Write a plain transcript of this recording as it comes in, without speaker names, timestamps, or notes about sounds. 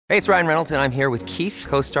Hey, it's Ryan Reynolds, and I'm here with Keith,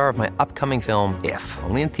 co-star of my upcoming film, If,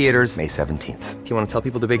 only in theaters May 17th. Do you want to tell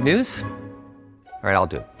people the big news? All right, I'll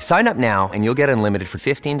do it. Sign up now and you'll get unlimited for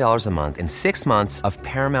 $15 a month and 6 months of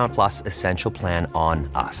Paramount Plus Essential Plan on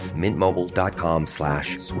us.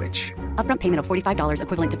 MintMobile.com/switch. Upfront payment of $45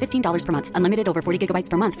 equivalent to $15 per month. Unlimited over 40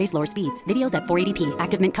 gigabytes per month. Face lower speeds. Videos at 480p.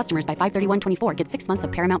 Active Mint customers by 531.24 get 6 months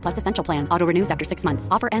of Paramount Plus Essential Plan. Auto renews after 6 months.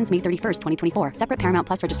 Offer ends May 31st, 2024. Separate Paramount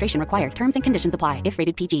Plus registration required. Terms and conditions apply if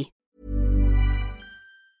rated PG.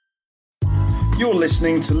 You're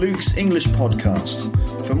listening to Luke's English Podcast.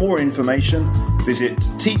 For more information, visit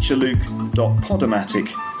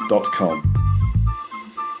teacherluke.podomatic.com.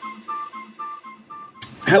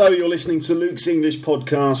 Hello, you're listening to Luke's English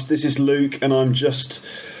Podcast. This is Luke, and I'm just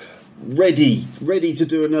ready to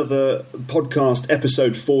do another podcast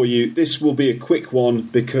episode for you. This will be a quick one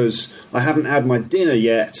because I haven't had my dinner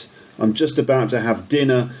yet. I'm just about to have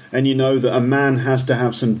dinner, and you know that a man has to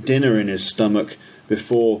have some dinner in his stomach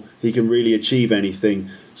before he can really achieve anything.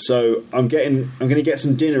 So I'm going to get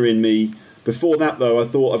some dinner in me. Before that, though, I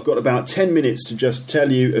thought I've got about 10 minutes to just tell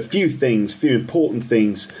you a few important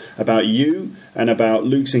things about you and about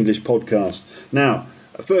Luke's English Podcast. Now,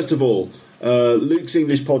 first of all, Luke's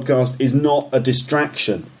English Podcast is not a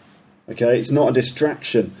distraction. Okay, it's not a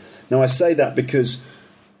distraction. Now, I say that because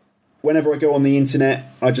whenever I go on the internet,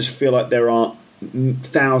 I just feel like there are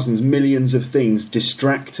thousands, millions of things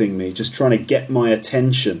distracting me, just trying to get my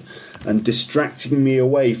attention and distracting me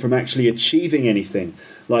away from actually achieving anything.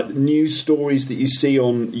 Like news stories that you see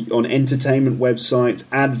on entertainment websites,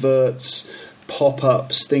 adverts,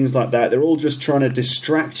 pop-ups, things like that. They're all just trying to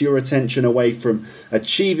distract your attention away from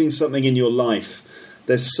achieving something in your life.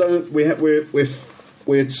 We're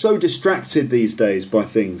so distracted these days by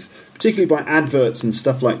things, particularly by adverts and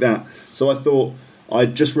stuff like that. So I thought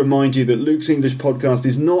I'd just remind you that Luke's English Podcast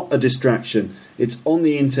is not a distraction. It's on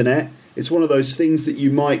the internet. It's one of those things that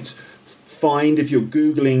you might find if you're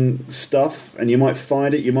Googling stuff, and you might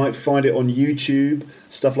find it on YouTube,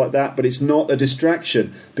 stuff like that, but it's not a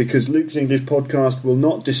distraction because Luke's English Podcast will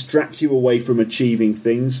not distract you away from achieving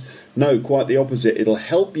things. No, quite the opposite. It'll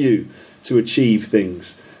help you to achieve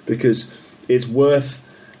things because it's worth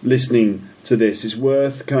listening to this. It's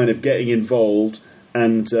worth kind of getting involved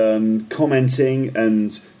and commenting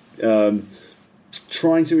and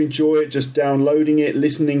trying to enjoy it, just downloading it,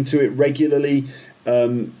 listening to it regularly,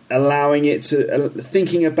 allowing it to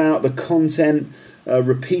thinking about the content,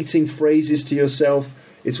 repeating phrases to yourself.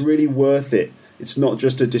 It's really worth it. It's not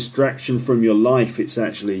just a distraction from your life. It's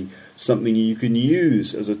actually something you can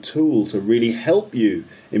use as a tool to really help you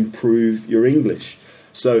improve your English.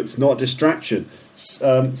 So it's not a distraction.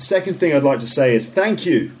 Second thing I'd like to say is thank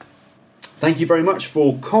you. Thank you very much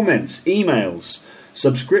for comments, emails,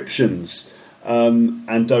 subscriptions,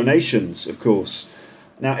 and donations, of course.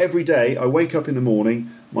 Now, every day I wake up in the morning,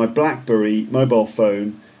 my BlackBerry mobile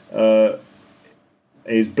phone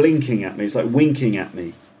is blinking at me. It's like winking at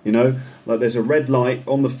me, you know? Like there's a red light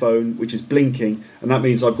on the phone which is blinking, and that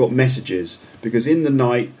means I've got messages. Because in the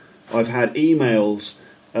night I've had emails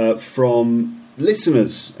from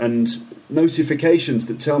listeners and notifications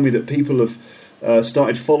that tell me that people have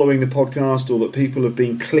started following the podcast, or that people have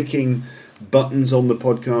been clicking buttons on the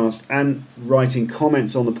podcast and writing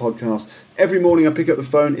comments on the podcast. Every morning I pick up the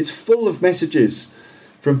phone, it's full of messages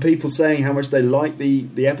from people saying how much they like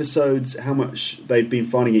the episodes, how much they've been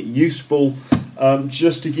finding it useful.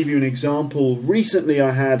 Just to give you an example, recently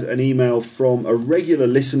I had an email from a regular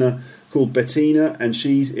listener called Bettina, and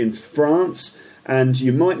she's in France. And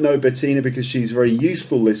you might know Bettina because she's a very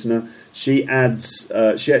useful listener. She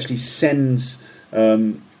actually sends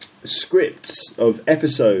scripts of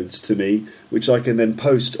episodes to me, which I can then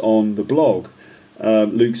post on the blog,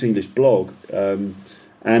 Luke's English blog. And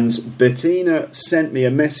Bettina sent me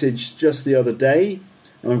a message just the other day,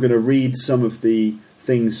 and I'm going to read some of the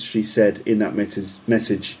things she said in that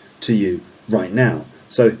message to you right now.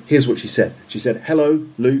 So here's what she said. She said, "Hello,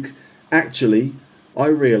 Luke. Actually, I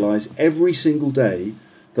realise every single day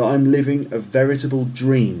that I'm living a veritable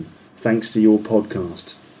dream thanks to your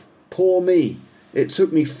podcast. Poor me. It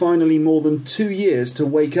took me finally more than 2 years to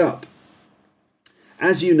wake up.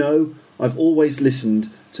 As you know, I've always listened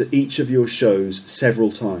to each of your shows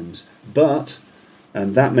several times, but,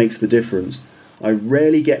 and that makes the difference, I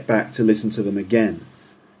rarely get back to listen to them again.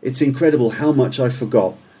 It's incredible how much I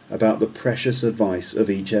forgot about the precious advice of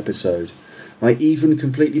each episode. I even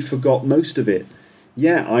completely forgot most of it.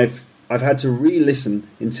 Yeah, I've had to re-listen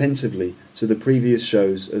intensively to the previous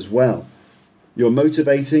shows as well. You're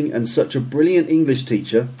motivating and such a brilliant English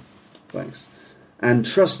teacher. Thanks. And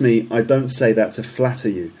trust me, I don't say that to flatter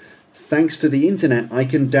you. Thanks to the internet, I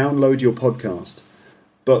can download your podcast.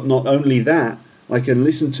 But not only that, I can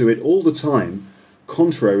listen to it all the time,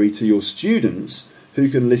 contrary to your students who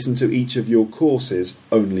can listen to each of your courses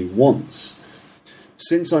only once.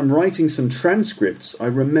 Since I'm writing some transcripts, I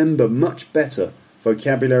remember much better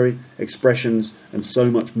vocabulary, expressions, and so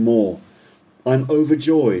much more. I'm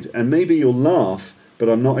overjoyed, and maybe you'll laugh, but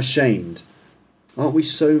I'm not ashamed. Aren't we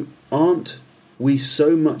so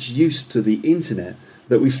much used to the internet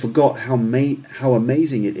that we forgot how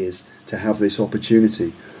amazing it is to have this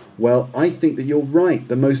opportunity? Well, I think that you're right.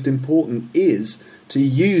 The most important is to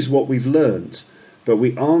use what we've learnt. But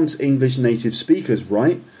we aren't English native speakers,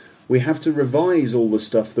 right? We have to revise all the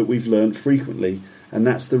stuff that we've learnt frequently, and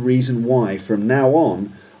that's the reason why from now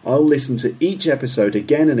on I'll listen to each episode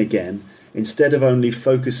again and again instead of only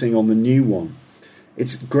focusing on the new one.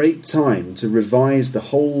 It's a great time to revise the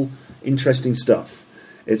whole interesting stuff.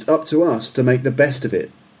 It's up to us to make the best of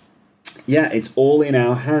it. Yeah, it's all in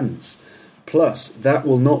our hands. Plus, that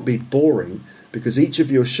will not be boring because each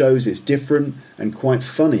of your shows is different and quite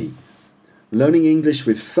funny. Learning English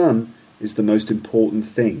with fun is the most important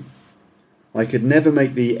thing. I could never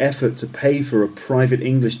make the effort to pay for a private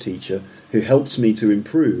English teacher who helps me to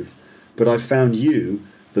improve, but I found you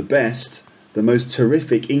the best, the most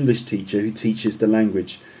terrific English teacher who teaches the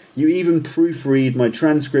language. You even proofread my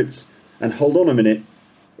transcripts, and hold on a minute,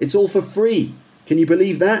 it's all for free. Can you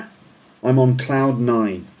believe that? I'm on cloud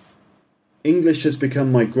 9. English has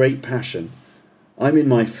become my great passion. I'm in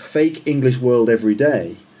my fake English world every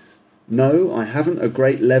day. No, I haven't a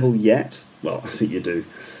great level yet. Well, I think you do.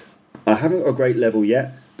 I haven't a great level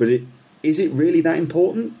yet, but is it really that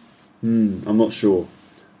important? I'm not sure.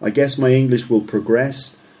 I guess my English will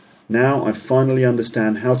progress. Now I finally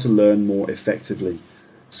understand how to learn more effectively.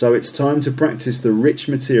 So it's time to practice the rich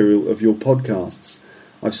material of your podcasts.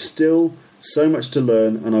 I've still so much to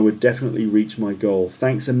learn and I would definitely reach my goal.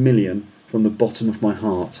 Thanks a million from the bottom of my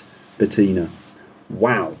heart, Bettina.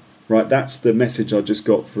 Wow. Right, that's the message I just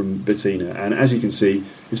got from Bettina. And as you can see,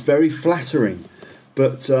 it's very flattering.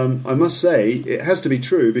 But I must say, it has to be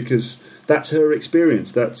true because that's her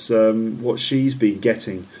experience. That's what she's been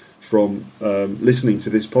getting from listening to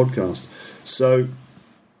this podcast. So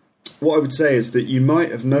what I would say is that you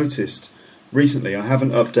might have noticed recently I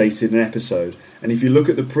haven't updated an episode. And if you look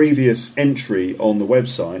at the previous entry on the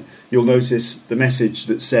website, you'll notice the message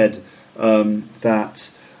that said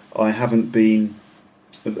that I haven't been...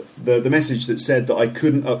 The message that said that I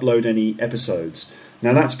couldn't upload any episodes.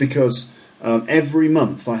 Now that's because every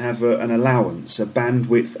month I have an allowance, a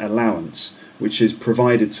bandwidth allowance, which is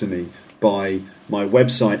provided to me by my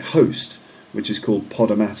website host, which is called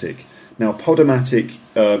Podomatic. Now Podomatic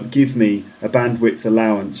give me a bandwidth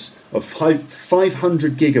allowance of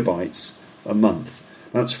 500 gigabytes a month.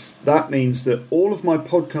 That means that all of my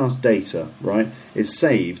podcast data, right, is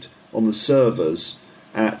saved on the servers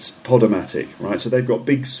at Podomatic, right? So they've got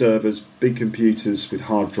big servers, big computers with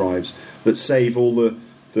hard drives that save all the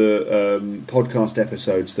podcast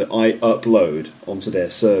episodes that I upload onto their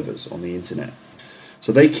servers on the internet.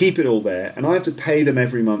 So they keep it all there, and I have to pay them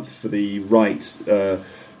every month for the right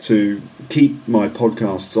to keep my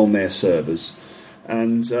podcasts on their servers.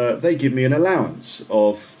 And they give me an allowance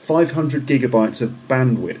of 500 gigabytes of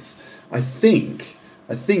bandwidth. I think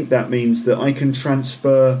that means that I can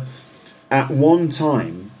transfer at one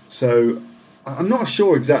time. So I'm not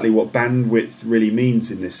sure exactly what bandwidth really means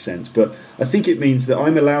in this sense, but I think it means that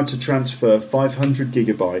I'm allowed to transfer 500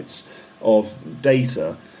 gigabytes of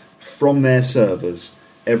data from their servers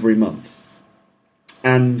every month.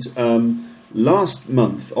 And last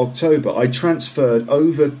month, October, I transferred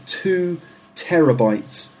over 2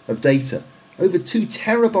 terabytes of data. Over 2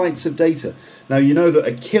 terabytes of data. Now, you know that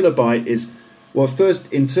a kilobyte is... Well,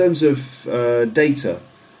 first, in terms of data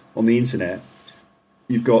on the internet,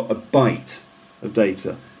 you've got a byte of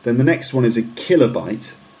data. Then the next one is a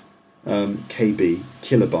kilobyte, KB,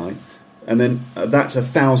 kilobyte. And then that's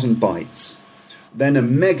 1,000 bytes. Then a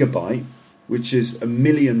megabyte, which is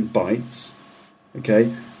 1,000,000 bytes,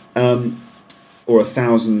 okay, or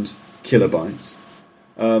 1,000 kilobytes.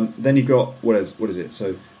 Then you've got, what is it?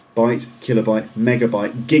 So byte, kilobyte,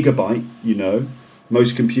 megabyte, gigabyte, you know.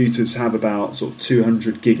 Most computers have about sort of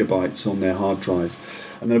 200 gigabytes on their hard drive.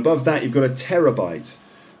 And then above that, you've got a terabyte.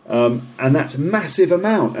 And that's a massive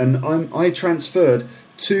amount. And I transferred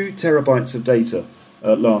 2 terabytes of data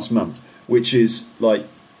last month, which is like,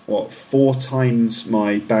 4 times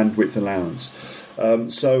my bandwidth allowance.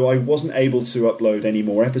 So I wasn't able to upload any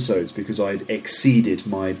more episodes because I'd exceeded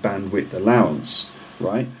my bandwidth allowance,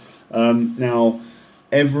 right? Now,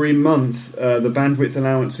 every month, the bandwidth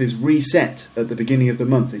allowance is reset at the beginning of the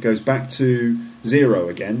month. It goes back to 0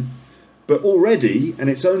 again. But already, and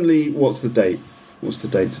it's only, what's the date? what's the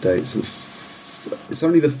date today? It's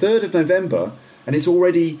only the 3rd of November, and it's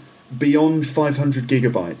already beyond 500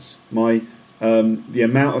 gigabytes. The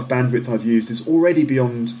amount of bandwidth I've used is already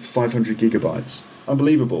beyond 500 gigabytes.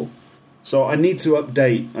 Unbelievable. So I need to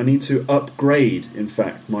upgrade, in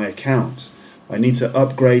fact, my account. I need to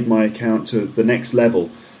upgrade my account to the next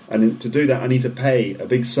level. And to do that, I need to pay a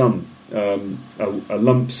big sum, a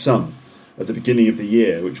lump sum at the beginning of the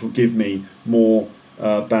year, which will give me more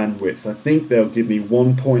bandwidth. I think they'll give me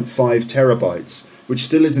 1.5 terabytes, which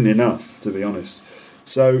still isn't enough, to be honest.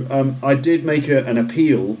 So I did make an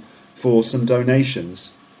appeal for some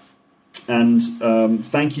donations. And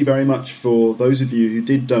thank you very much for those of you who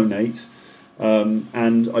did donate.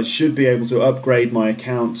 And I should be able to upgrade my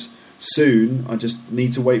account soon. I just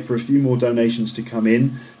need to wait for a few more donations to come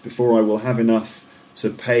in before I will have enough to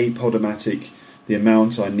pay Podomatic the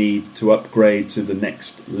amount I need to upgrade to the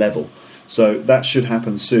next level. So that should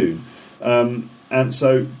happen soon. And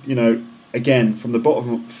so, again, from the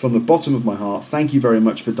bottom of my heart, thank you very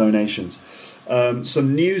much for donations.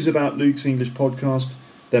 Some news about Luke's English Podcast.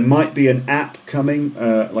 There might be an app coming,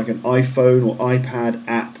 like an iPhone or iPad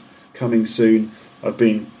app coming soon. I've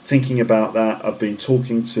been thinking about that. I've been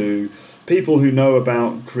talking to people who know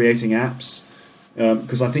about creating apps,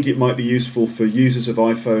 because I think it might be useful for users of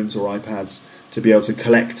iPhones or iPads to be able to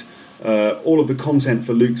collect all of the content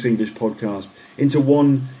for Luke's English Podcast into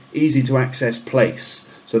one easy to access place.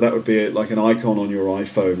 So that would be like an icon on your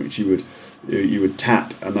iPhone, which you would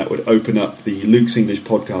tap, and that would open up the Luke's English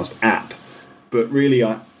Podcast app. But really,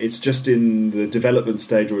 it's just in the development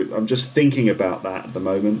stage. I'm just thinking about that at the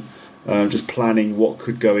moment. Just planning what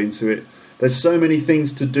could go into it. There's so many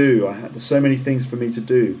things to do. There's so many things for me to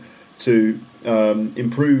do to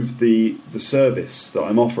improve the service that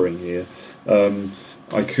I'm offering here.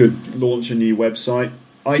 I could launch a new website.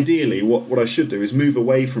 Ideally, what I should do is move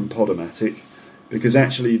away from Podomatic, because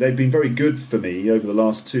actually they've been very good for me over the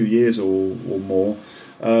last 2 years or more.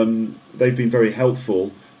 They've been very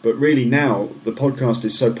helpful. But really now the podcast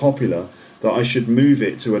is so popular that I should move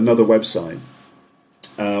it to another website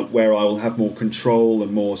where I will have more control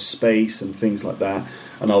and more space and things like that.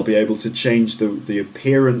 And I'll be able to change the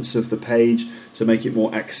appearance of the page to make it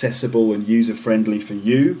more accessible and user-friendly for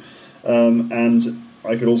you. And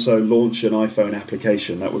I could also launch an iPhone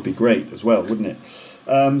application. That would be great as well, wouldn't it?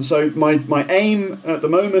 So my aim at the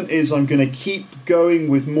moment is I'm going to keep going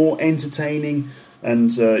with more entertaining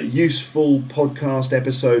and useful podcast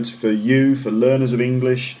episodes for you, for learners of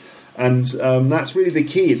English. And that's really the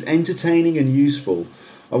key. It's entertaining and useful.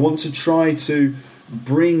 I want to try to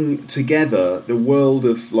bring together the world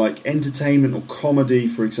of like entertainment or comedy,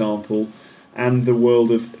 for example, and the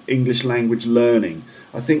world of English language learning.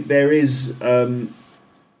 I think there is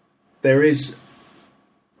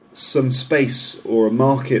some space or a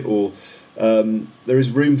market, or there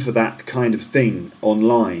is room for that kind of thing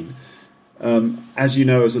online. As you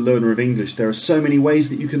know, as a learner of English, there are so many ways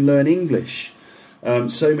that you can learn English,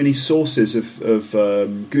 so many sources of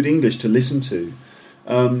good English to listen to.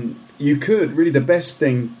 You could, really the best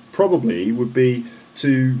thing probably would be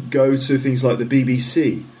to go to things like the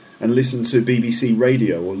BBC and listen to BBC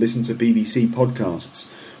radio or listen to BBC podcasts,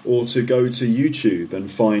 or to go to YouTube and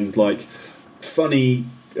find like funny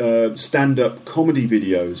stand-up comedy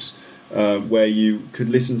videos where you could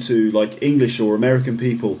listen to like English or American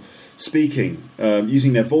people speaking,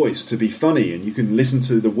 using their voice to be funny, and you can listen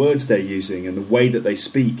to the words they're using and the way that they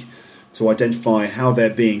speak to identify how they're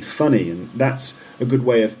being funny, and that's a good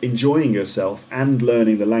way of enjoying yourself and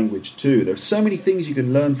learning the language too. There are so many things you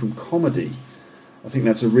can learn from comedy. I think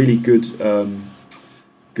that's a really good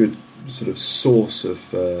sort of source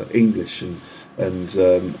of English and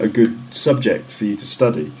a good subject for you to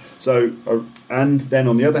study. So, and then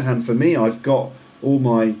on the other hand, for me, I've got all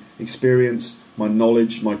my experience, my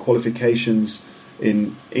knowledge, my qualifications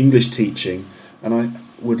in English teaching, and I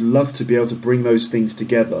would love to be able to bring those things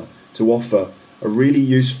together to offer a really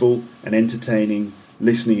useful and entertaining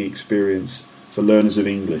listening experience for learners of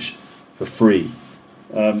English for free.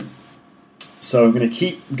 So I'm going to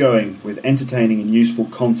keep going with entertaining and useful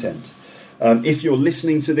content. If you're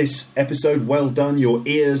listening to this episode, well done. Your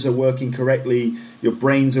ears are working correctly. Your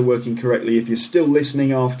brains are working correctly. If you're still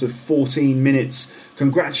listening after 14 minutes,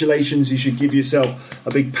 congratulations. You should give yourself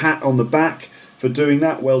a big pat on the back for doing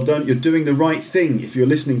that. Well done. You're doing the right thing if you're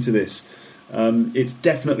listening to this. It's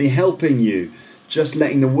definitely helping you. Just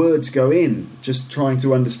letting the words go in, just trying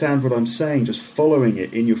to understand what I'm saying, just following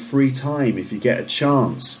it in your free time if you get a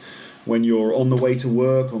chance. When you're on the way to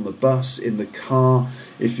work, on the bus, in the car,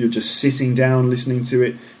 if you're just sitting down listening to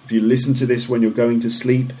it, if you listen to this when you're going to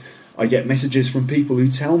sleep, I get messages from people who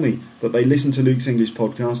tell me that they listen to Luke's English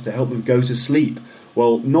podcast to help them go to sleep.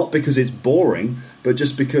 Well, not because it's boring, but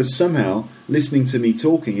just because somehow listening to me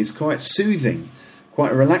talking is quite soothing,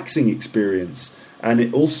 quite a relaxing experience. And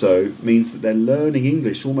it also means that they're learning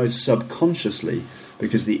English almost subconsciously,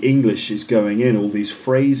 because the English is going in, all these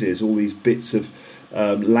phrases, all these bits of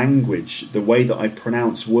language, the way that I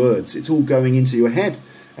pronounce words, it's all going into your head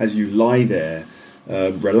as you lie there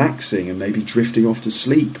relaxing and maybe drifting off to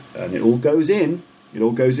sleep. And it all goes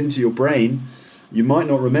into your brain. You might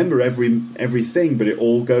not remember everything, but it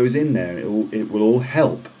all goes in there. It will all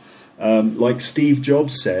help. Like Steve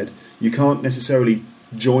Jobs said, you can't necessarily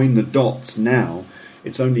join the dots now.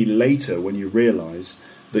 It's only later when you realise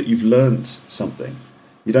that you've learnt something.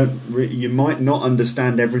 You might not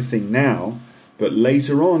understand everything now, but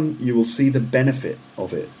later on you will see the benefit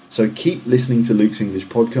of it. So keep listening to Luke's English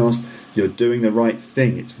podcast. You're doing the right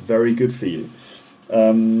thing. It's very good for you.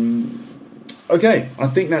 Okay, I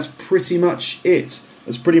think that's pretty much it.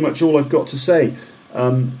 That's pretty much all I've got to say.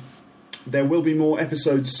 There will be more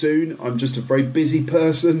episodes soon. I'm just a very busy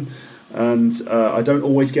person, and I don't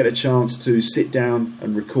always get a chance to sit down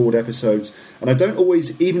and record episodes. And I don't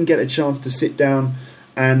always even get a chance to sit down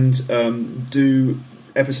and do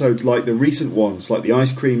episodes like the recent ones, like the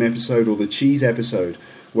ice cream episode or the cheese episode,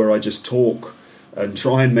 where I just talk and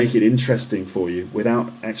try and make it interesting for you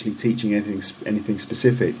without actually teaching anything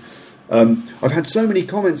specific. I've had so many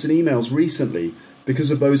comments and emails recently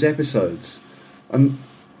because of those episodes. And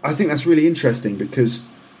I think that's really interesting, because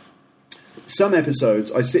some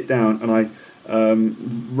episodes I sit down and I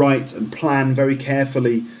write and plan very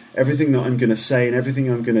carefully everything that I'm going to say and everything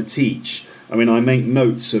I'm going to teach. I mean, I make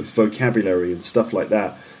notes of vocabulary and stuff like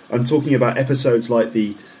that. I'm talking about episodes like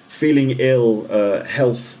the feeling ill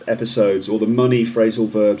health episodes, or the money phrasal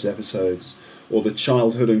verbs episodes, or the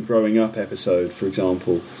childhood and growing up episode, for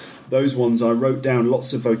example. Those ones I wrote down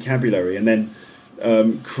lots of vocabulary and then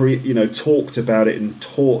talked about it and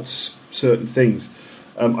taught certain things.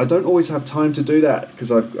 I don't always have time to do that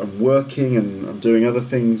because I'm working and I'm doing other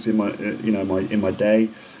things in my day.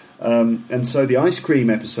 And so the ice cream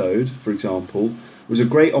episode, for example, was a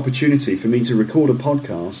great opportunity for me to record a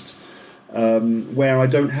podcast where I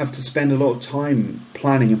don't have to spend a lot of time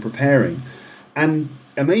planning and preparing. And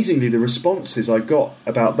amazingly, the responses I got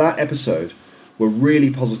about that episode were really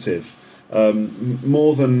positive,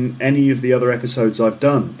 more than any of the other episodes I've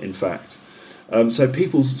done, in fact. So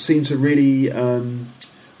people seem to really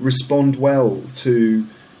respond well to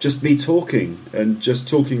just me talking, and just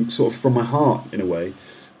talking sort of from my heart in a way.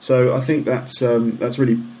 So I think that's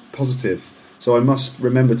really positive. So I must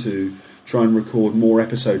remember to try and record more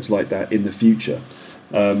episodes like that in the future.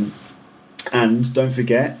 And don't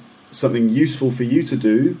forget, something useful for you to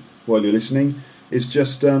do while you're listening is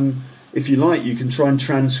just, if you like, you can try and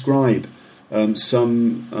transcribe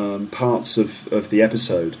some parts of the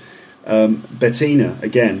episode. Bettina,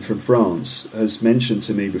 again from France, has mentioned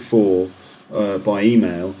to me before by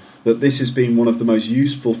email that this has been one of the most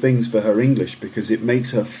useful things for her English, because it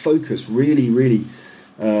makes her focus really, really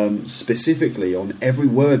specifically on every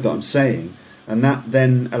word that I'm saying, and that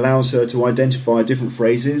then allows her to identify different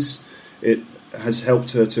phrases. It has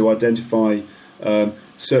helped her to identify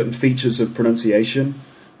certain features of pronunciation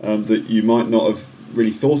that you might not have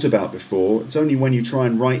really thought about before. It's only when you try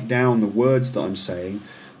and write down the words that I'm saying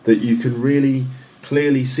that you can really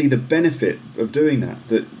clearly see the benefit of doing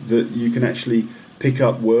that you can actually pick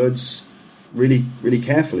up words really, really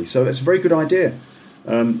carefully. So that's a very good idea.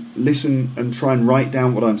 Listen and try and write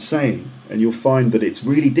down what I'm saying, and you'll find that it's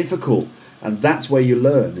really difficult, and that's where you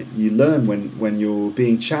learn. You learn when you're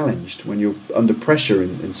being challenged, when you're under pressure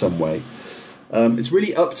in some way. It's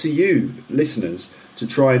really up to you, listeners, to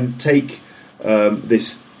try and take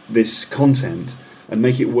this content and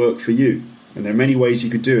make it work for you. And there are many ways you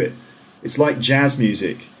could do it. It's like jazz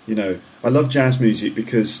music. I love jazz music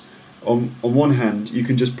because on one hand you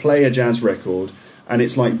can just play a jazz record and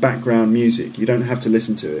it's like background music. You don't have to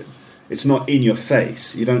listen to it. It's not in your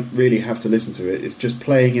face. You don't really have to listen to it. It's just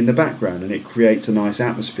playing in the background, and it creates a nice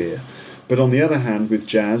atmosphere. But on the other hand, with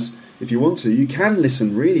jazz, if you want to, you can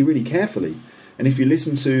listen really, really carefully. And if you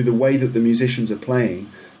listen to the way that the musicians are playing,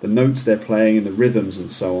 the notes they're playing and the rhythms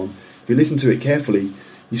and so on, if you listen to it carefully,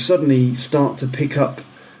 you suddenly start to pick up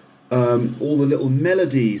all the little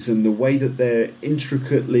melodies and the way that they're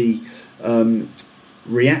intricately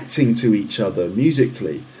reacting to each other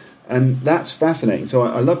musically. And that's fascinating. So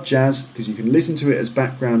I love jazz because you can listen to it as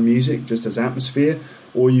background music, just as atmosphere,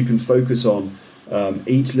 or you can focus on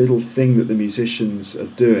each little thing that the musicians are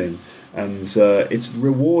doing. And it's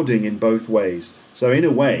rewarding in both ways. So in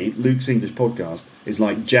a way, Luke's English podcast is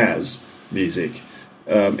like jazz music.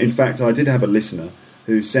 In fact, I did have a listener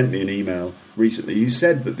who sent me an email recently who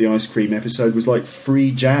said that the ice cream episode was like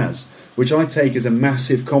free jazz, which I take as a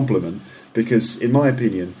massive compliment because, in my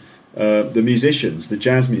opinion, the musicians, the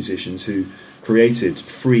jazz musicians who created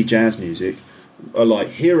free jazz music are like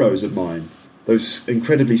heroes of mine. Those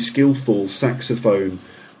incredibly skillful saxophone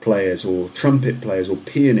players or trumpet players or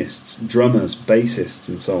pianists, drummers, bassists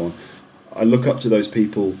and so on. I look up to those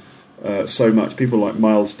people so much. People like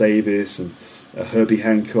Miles Davis and Herbie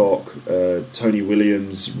Hancock, Tony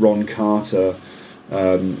Williams, Ron Carter,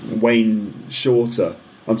 Wayne Shorter.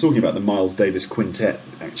 I'm talking about the Miles Davis Quintet,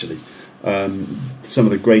 actually. Some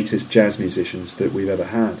of the greatest jazz musicians that we've ever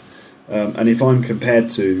had. And if I'm compared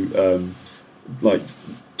to like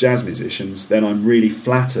jazz musicians, then I'm really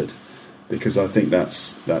flattered because I think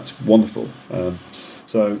that's wonderful.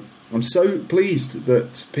 So I'm so pleased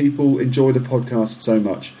that people enjoy the podcast so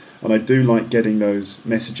much. And I do like getting those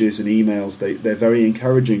messages and emails. They're very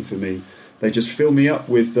encouraging for me. They just fill me up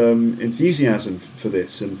with enthusiasm for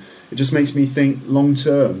this. And it just makes me think long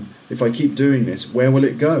term, if I keep doing this, where will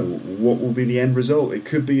it go? What will be the end result? It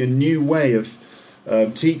could be a new way of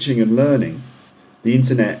teaching and learning. The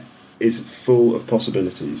internet is full of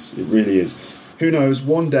possibilities. It really is. Who knows,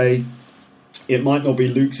 one day it might not be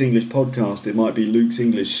Luke's English podcast. It might be Luke's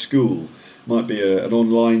English school. It might be an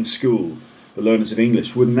online school for learners of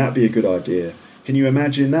English. Wouldn't that be a good idea? Can you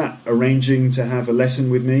imagine that? Arranging to have a lesson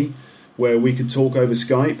with me where we could talk over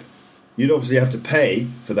Skype. You'd obviously have to pay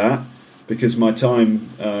for that because my time,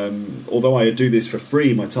 although I do this for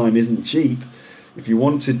free, my time isn't cheap. If you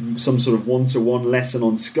wanted some sort of one-to-one lesson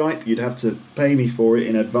on Skype, you'd have to pay me for it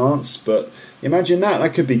in advance. But imagine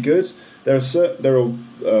that could be good. There are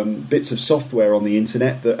bits of software on the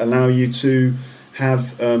internet that allow you to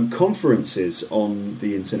have conferences on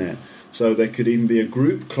the internet. So there could even be a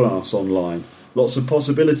group class online. Lots of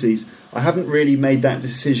possibilities. I haven't really made that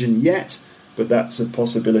decision yet, but that's a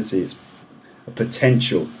possibility. It's a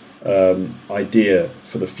potential idea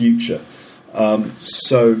for the future.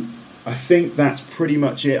 So I think that's pretty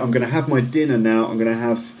much it. I'm going to have my dinner now. I'm going to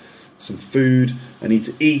have some food. I need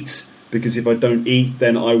to eat, because if I don't eat,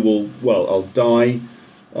 then I'll die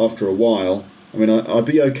after a while. I mean, I'd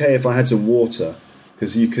be okay if I had some water,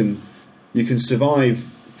 because you can survive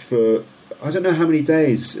for, I don't know how many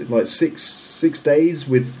days, like six days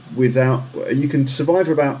without. You can survive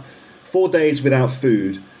for about 4 days without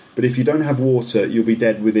food, but if you don't have water, you'll be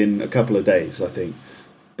dead within a couple of days, I think.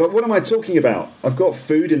 But what am I talking about? I've got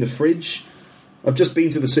food in the fridge. I've just been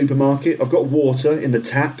to the supermarket. I've got water in the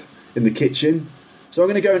tap in the kitchen. So I'm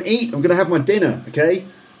going to go and eat. I'm going to have my dinner, okay?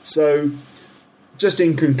 So just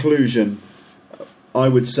in conclusion, I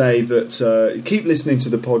would say that keep listening to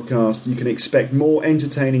the podcast. You can expect more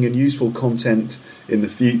entertaining and useful content in the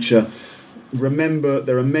future. Remember,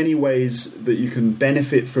 there are many ways that you can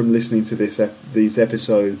benefit from listening to these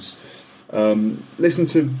episodes. Listen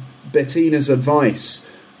to Bettina's advice.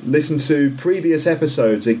 Listen to previous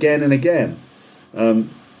episodes again and again.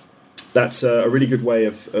 That's a really good way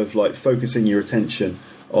of like focusing your attention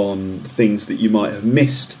on things that you might have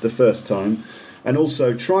missed the first time. And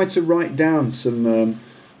also try to write down some of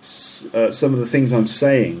the things I'm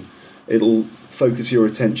saying. It'll focus your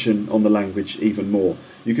attention on the language even more.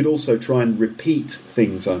 You could also try and repeat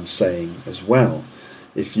things I'm saying as well.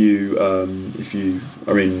 If you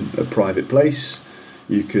are in a private place,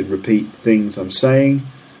 you could repeat things I'm saying.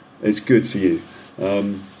 It's good for you.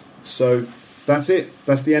 So that's it.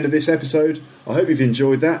 That's the end of this episode. I hope you've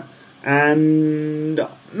enjoyed that. And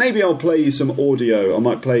maybe I'll play you some audio. I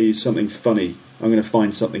might play you something funny. I'm going to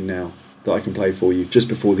find something now that I can play for you just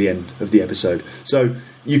before the end of the episode. So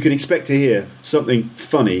you can expect to hear something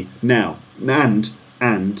funny now.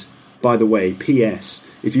 And by the way, P.S.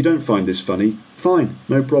 if you don't find this funny, fine,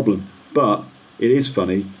 no problem. But it is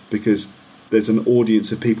funny because there's an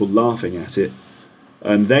audience of people laughing at it,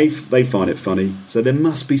 and they find it funny. So there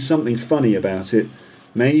must be something funny about it.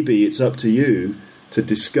 Maybe it's up to you to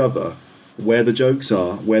discover where the jokes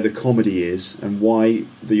are, where the comedy is, and why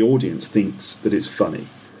the audience thinks that it's funny.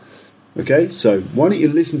 Okay, so why don't you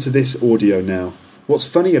listen to this audio now? What's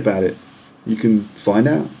funny about it? You can find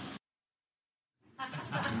out.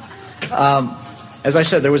 As I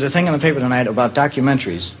said, there was a thing in the paper tonight about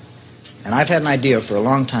documentaries, and I've had an idea for a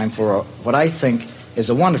long time for what I think is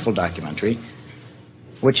a wonderful documentary,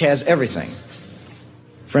 which has everything.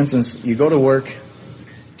 For instance, you go to work,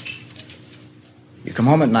 you come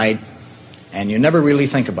home at night, and you never really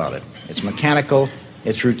think about it. It's mechanical,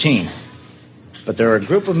 it's routine. But there are a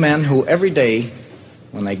group of men who every day,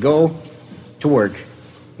 when they go to work,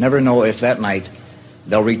 never know if that night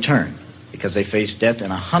they'll return, because they face death in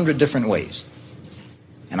 100 different ways.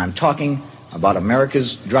 And I'm talking about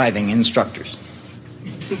America's driving instructors.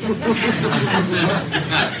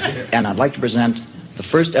 And I'd like to present the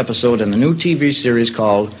first episode in the new TV series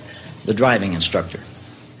called The Driving Instructor.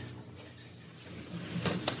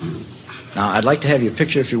 Now, I'd like to have you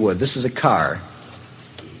picture, if you would, this is a car.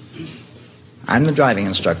 I'm the driving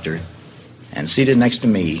instructor, and seated next to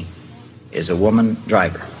me is a woman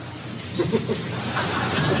driver.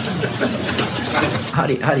 How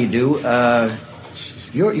do you do?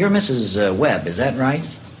 You're Mrs. Webb, is that right?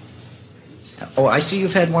 Oh, I see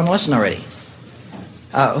you've had one lesson already.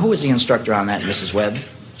 Who is the instructor on that, Mrs. Webb?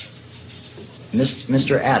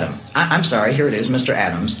 Mr. Adams. I'm sorry, here it is, Mr.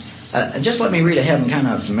 Adams. Just let me read ahead and kind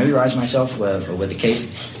of familiarize myself with the case.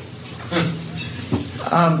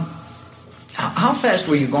 How fast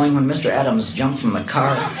were you going when Mr. Adams jumped from the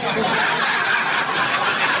car?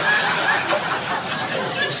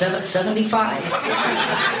 75?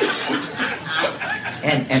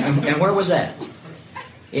 And where was that?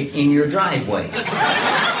 In your driveway.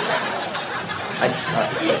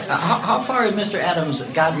 How far had Mr. Adams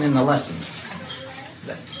gotten in the lesson?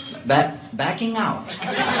 Backing out.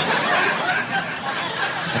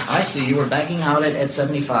 I see, you were backing out at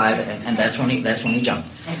 75, and that's when he jumped.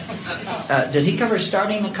 Did he cover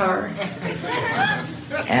starting the car?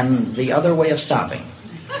 And the other way of stopping?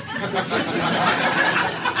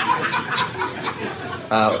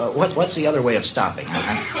 What's the other way of stopping?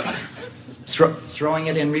 Throwing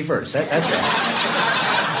it in reverse. That's right.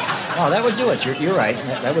 Oh, that would do it. You're right.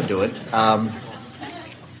 That would do it. All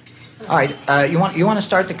right. You want to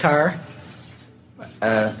start the car?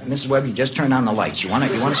 Mrs. Webb, you just turned on the lights. You want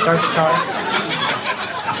to start the car?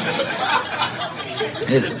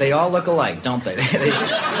 They all look alike, don't they?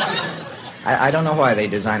 I don't know why they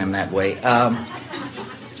design them that way.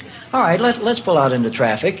 All right, let's pull out into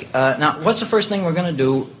traffic. Now, what's the first thing we're going to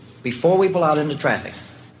do before we pull out into traffic?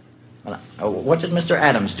 What did Mr.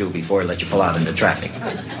 Adams do before he let you pull out into traffic?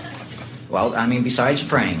 Well, I mean, besides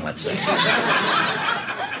praying, let's say.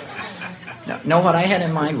 No, what I had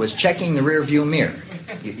in mind was checking the rear view mirror.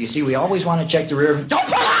 You see, we always want to check the rear view. Don't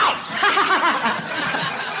pull out!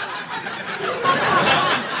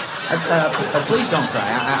 Please don't cry.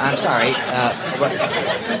 I'm sorry.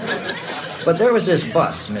 But there was this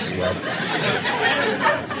bus, Mrs. Webb.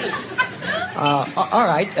 All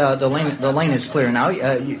right, the lane is clear now.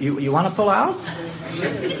 You want to pull out?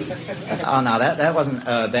 Oh, no, that wasn't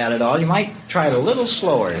bad at all. You might try it a little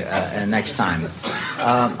slower next time.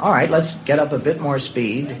 All right, let's get up a bit more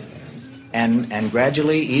speed and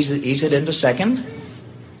gradually ease it into second.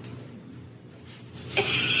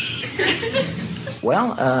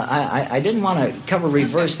 Well, I didn't want to cover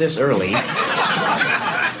reverse this early,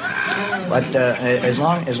 but as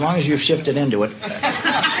long as you've shifted into it,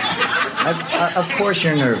 of course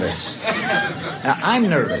you're nervous. I'm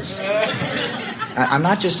nervous. I'm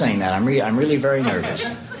not just saying that. I'm really very nervous.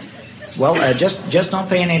 Well, just don't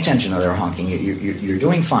pay any attention to their honking. You're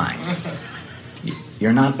doing fine.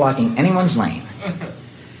 You're not blocking anyone's lane.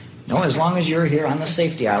 No, as long as you're here on the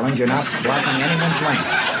safety island, you're not blocking anyone's lane.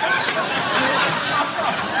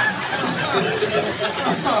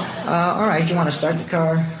 All right, you want to start the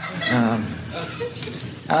car?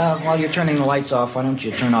 While you're turning the lights off, why don't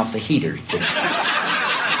you turn off the heater?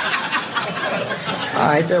 All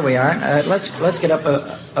right, there we are. Let's get up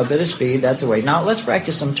a bit of speed. That's the way. Now, let's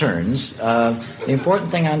practice some turns. The important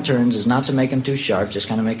thing on turns is not to make them too sharp. Just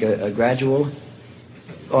kind of make a gradual...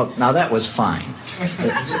 Oh, now that was fine.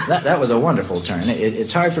 That was a wonderful turn.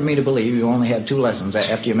 It's hard for me to believe you only had 2 lessons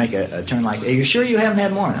after you make a turn like that. Are you sure you haven't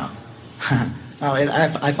had more now? Well,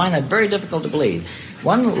 I find that very difficult to believe.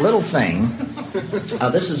 One little thing,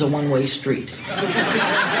 this is a one-way street.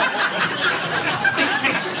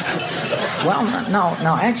 Well,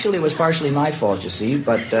 no, actually it was partially my fault, you see,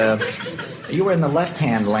 but you were in the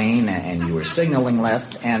left-hand lane and you were signaling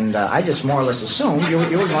left, and I just more or less assumed you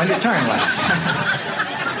were going to turn left.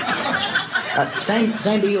 Same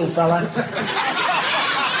to you, fella.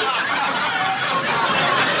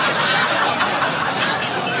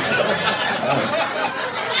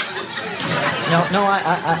 No,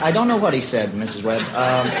 I don't know what he said, Mrs. Webb.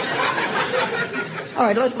 All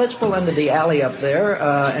right, let's pull into the alley up there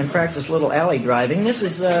and practice a little alley driving. This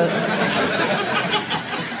is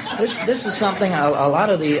something a lot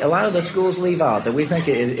of the schools leave out that we think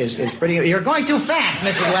is pretty. You're going too fast,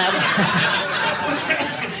 Mrs. Webb.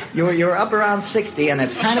 You're up around 60, and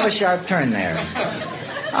it's kind of a sharp turn there.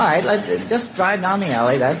 All right, let's just drive down the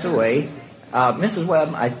alley. That's the way. Mrs.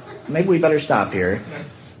 Webb, maybe we better stop here.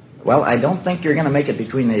 Well, I don't think you're going to make it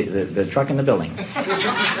between the truck and the building.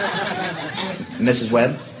 Mrs.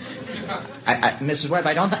 Webb? Mrs. Webb,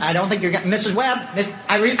 I don't think you're going to... Mrs. Webb!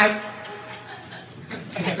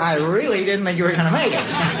 I really didn't think you were going to make it.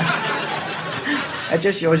 That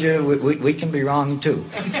just shows you we can be wrong, too.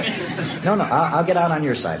 No, I'll get out on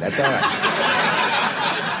your side. That's all right.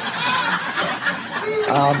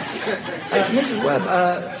 Mrs. Webb,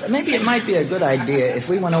 maybe it might be a good idea if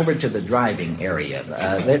we went over to the driving area.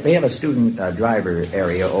 They have a student driver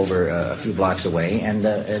area over a few blocks away, and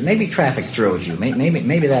maybe traffic throws you.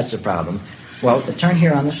 Maybe that's the problem. Well, turn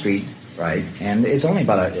here on the street, right, and it's only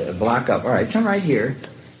about a block up. All right, turn right here.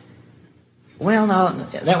 Well, now,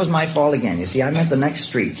 that was my fault again. You see, I meant the next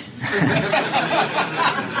street.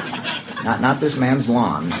 Not this man's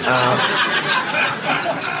lawn.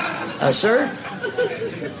 Sir?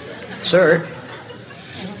 Sir,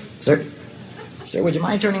 would you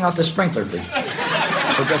mind turning off the sprinkler, please?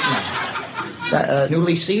 For just a minute.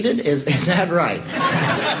 Newly seated? Is that right?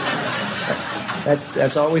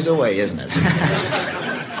 That's always the way, isn't it?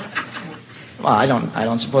 Well, I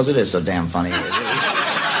don't suppose it is so damn funny.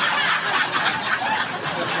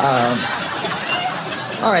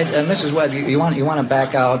 All right, Mrs. Webb, you want to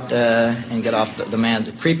back out and get off the man's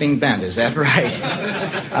creeping bend, is that right?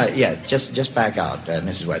 Yeah, just back out,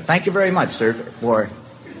 Mrs. Webb. Thank you very much, sir, for...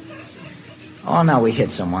 Oh, now we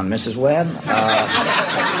hit someone, Mrs. Webb.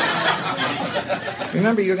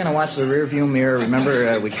 Remember, you're going to watch the rearview mirror.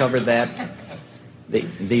 Remember, we covered that.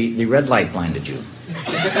 The red light blinded you.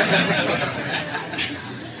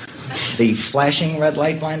 The flashing red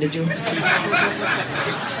light blinded you.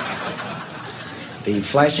 The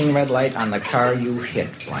flashing red light on the car you hit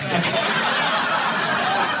blinded you.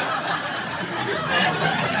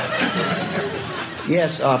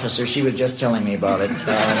 Yes, officer, she was just telling me about it.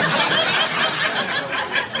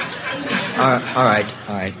 All right.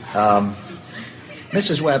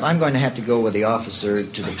 Mrs. Webb, I'm going to have to go with the officer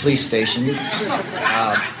to the police station.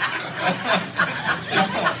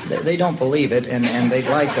 They don't believe it, and they'd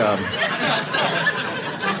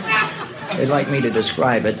like me to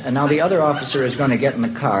describe it. And now the other officer is going to get in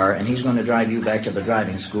the car, and he's going to drive you back to the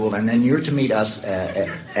driving school, and then you're to meet us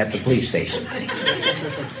at the police station.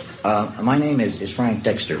 My name is Frank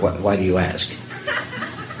Dexter. Why do you ask?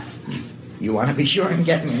 You want to be sure and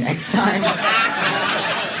get me next time?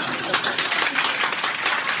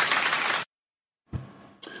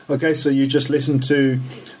 Okay, so you just listened to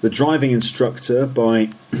The Driving Instructor by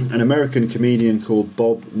an American comedian called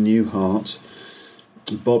Bob Newhart.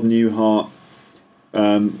 Bob Newhart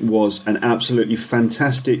was an absolutely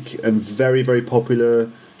fantastic and very, very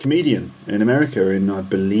popular comedian in America in, I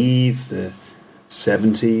believe, the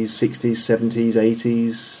 70s, 60s, 70s,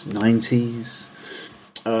 80s, 90s.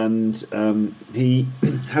 And he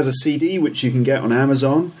has a CD which you can get on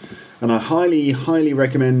Amazon, and I highly, highly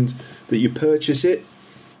recommend that you purchase it.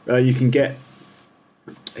 You can get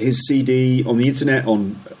his CD on the internet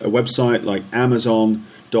on a website like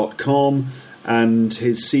Amazon.com, and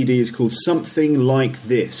his CD is called Something Like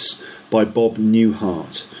This by Bob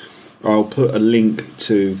Newhart. I'll put a link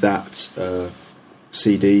to that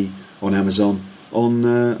CD on Amazon on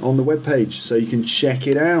the webpage, so you can check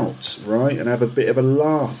it out, right, and have a bit of a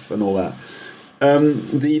laugh and all that.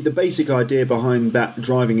 The basic idea behind that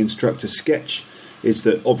driving instructor sketch is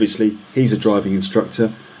that obviously he's a driving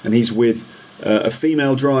instructor and he's with a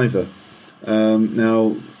female driver.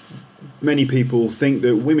 Now, many people think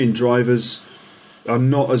that women drivers are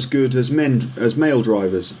not as good as male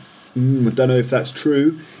drivers. I don't know if that's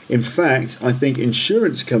true. In fact, I think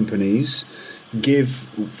insurance companies give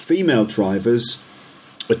female drivers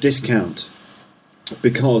a discount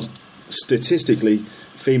because statistically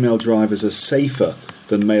female drivers are safer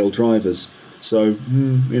than male drivers. So,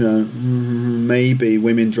 maybe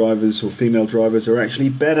women drivers or female drivers are actually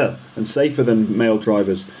better and safer than male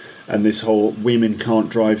drivers, and this whole women can't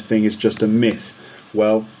drive thing is just a myth.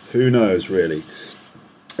 Well, who knows, really.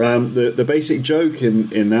 The basic joke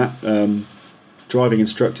in that driving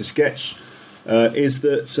instructor sketch is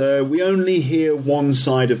that we only hear one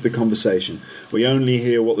side of the conversation. We only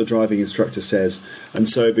hear what the driving instructor says. And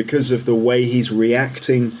so because of the way he's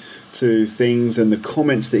reacting to things and the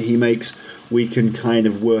comments that he makes, we can kind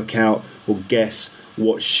of work out or guess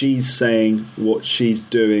what she's saying, what she's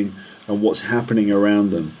doing, and what's happening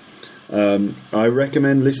around them. I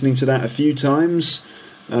recommend listening to that a few times.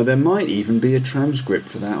 There might even be a transcript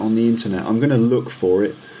for that on the internet. I'm going to look for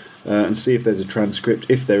it and see if there's a transcript.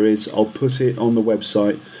 If there is, I'll put it on the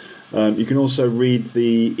website. You can also read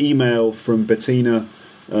the email from Bettina.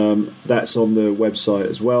 That's on the website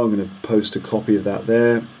as well. I'm going to post a copy of that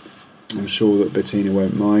there. I'm sure that Bettina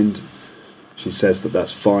won't mind. She says that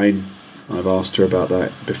that's fine. I've asked her about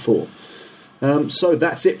that before. So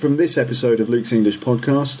that's it from this episode of Luke's English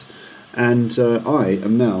Podcast. And I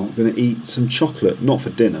am now going to eat some chocolate, not for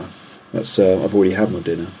dinner, That's I've already had my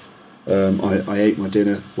dinner. I ate my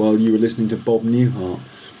dinner while you were listening to Bob Newhart.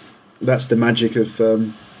 That's the magic of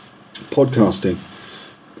podcasting.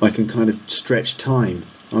 I can kind of stretch time.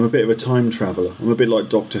 I'm a bit of a time traveller. I'm a bit like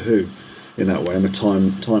Doctor Who in that way. I'm a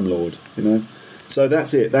time lord, you know. So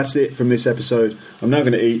that's it. That's it from this episode. I'm now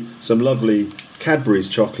going to eat some lovely Cadbury's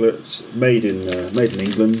chocolates made in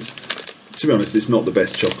England. To be honest, it's not the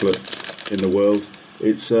best chocolate in the world.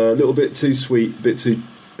 It's a little bit too sweet, bit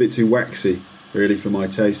too waxy, really, for my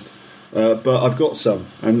taste. But I've got some,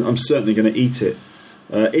 and I'm certainly going to eat it.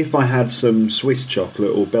 If I had some Swiss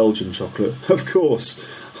chocolate or Belgian chocolate, of course,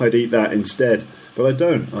 I'd eat that instead. But I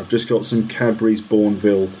don't. I've just got some Cadbury's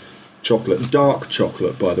Bourneville chocolate. Dark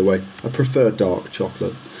chocolate, by the way. I prefer dark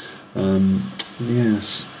chocolate.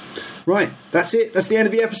 Yes. Right, that's it. That's the end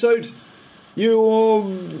of the episode. You're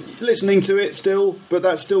listening to it still, but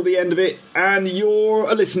that's still the end of it. And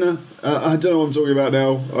you're a listener. I don't know what I'm talking about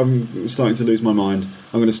now. I'm starting to lose my mind.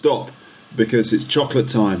 I'm going to stop because it's chocolate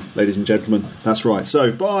time, ladies and gentlemen. That's right.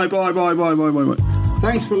 So, bye.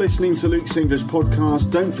 Thanks for listening to Luke's English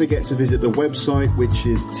Podcast. Don't forget to visit the website, which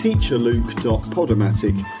is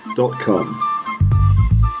teacherluke.podomatic.com.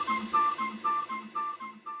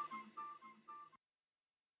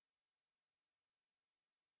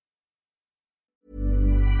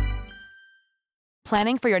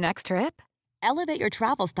 Planning for your next trip? Elevate your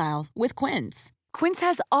travel style with Quince. Quince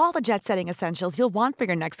has all the jet-setting essentials you'll want for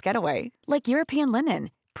your next getaway, like European linen,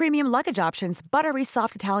 premium luggage options, buttery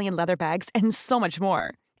soft Italian leather bags, and so much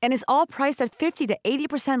more. And is all priced at 50 to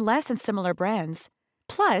 80% less than similar brands.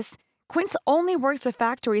 Plus, Quince only works with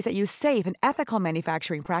factories that use safe and ethical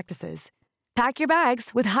manufacturing practices. Pack your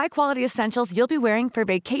bags with high-quality essentials you'll be wearing for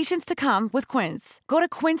vacations to come with Quince. Go to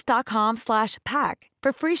quince.com/pack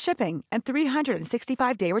for free shipping and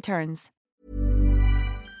 365-day returns.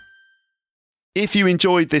 If you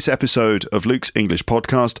enjoyed this episode of Luke's English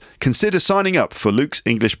Podcast, consider signing up for Luke's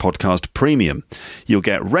English Podcast Premium. You'll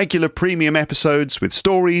get regular premium episodes with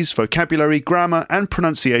stories, vocabulary, grammar and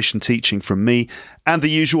pronunciation teaching from me and the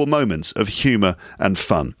usual moments of humour and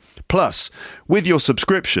fun. Plus, with your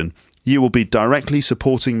subscription, you will be directly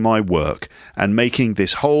supporting my work and making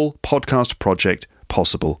this whole podcast project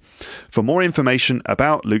possible. For more information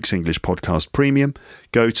about Luke's English Podcast Premium,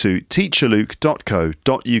 go to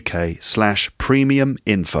teacherluke.co.uk/premium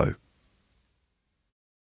info.